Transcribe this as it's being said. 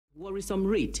Worrisome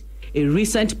rate. A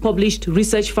recent published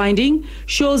research finding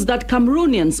shows that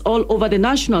Cameroonians all over the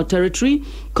national territory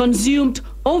consumed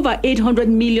over 800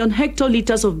 million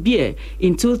hectoliters of beer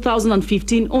in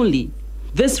 2015 only.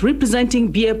 This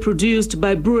representing beer produced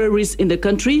by breweries in the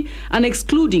country and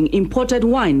excluding imported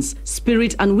wines,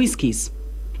 spirit and whiskies.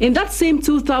 In that same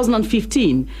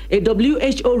 2015, a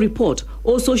WHO report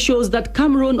also shows that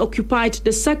Cameroon occupied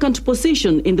the second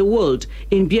position in the world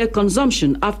in beer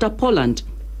consumption after Poland.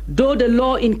 Though the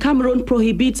law in Cameroon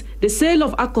prohibits the sale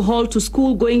of alcohol to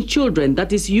school-going children,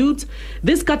 that is youth,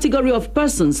 this category of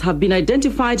persons have been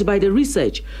identified by the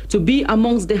research to be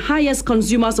amongst the highest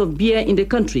consumers of beer in the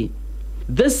country.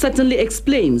 This certainly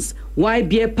explains why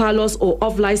beer parlors or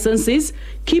off-licenses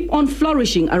keep on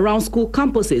flourishing around school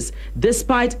campuses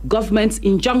despite government's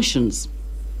injunctions.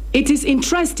 It is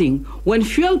interesting, when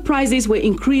fuel prices were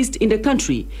increased in the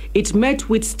country, it met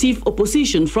with stiff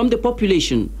opposition from the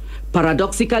population.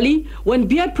 Paradoxically, when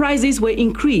beer prices were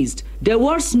increased, there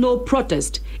was no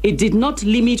protest. It did not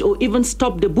limit or even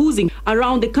stop the boozing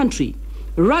around the country.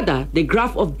 Rather, the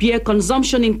graph of beer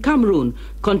consumption in Cameroon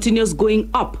continues going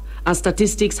up, as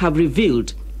statistics have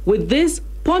revealed. With this,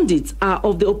 pundits are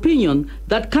of the opinion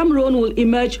that Cameroon will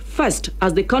emerge first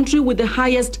as the country with the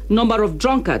highest number of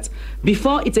drunkards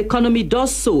before its economy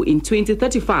does so in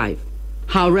 2035.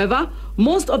 However,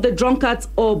 most of the drunkards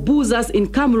or boozers in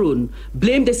Cameroon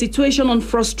blame the situation on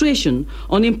frustration,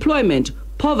 unemployment,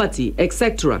 poverty,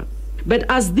 etc. But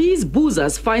as these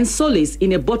boozers find solace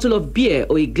in a bottle of beer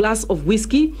or a glass of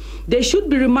whiskey, they should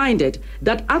be reminded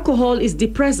that alcohol is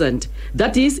depressant,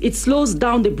 that is, it slows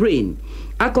down the brain.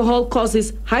 Alcohol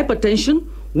causes hypertension,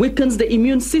 weakens the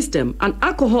immune system, and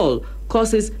alcohol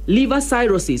causes liver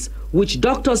cirrhosis, which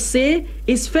doctors say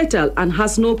is fatal and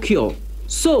has no cure.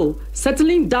 So,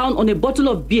 settling down on a bottle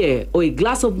of beer or a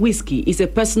glass of whiskey is a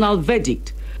personal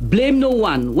verdict. Blame no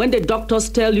one when the doctors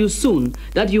tell you soon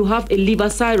that you have a liver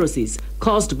cirrhosis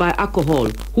caused by alcohol,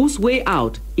 whose way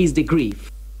out is the grave.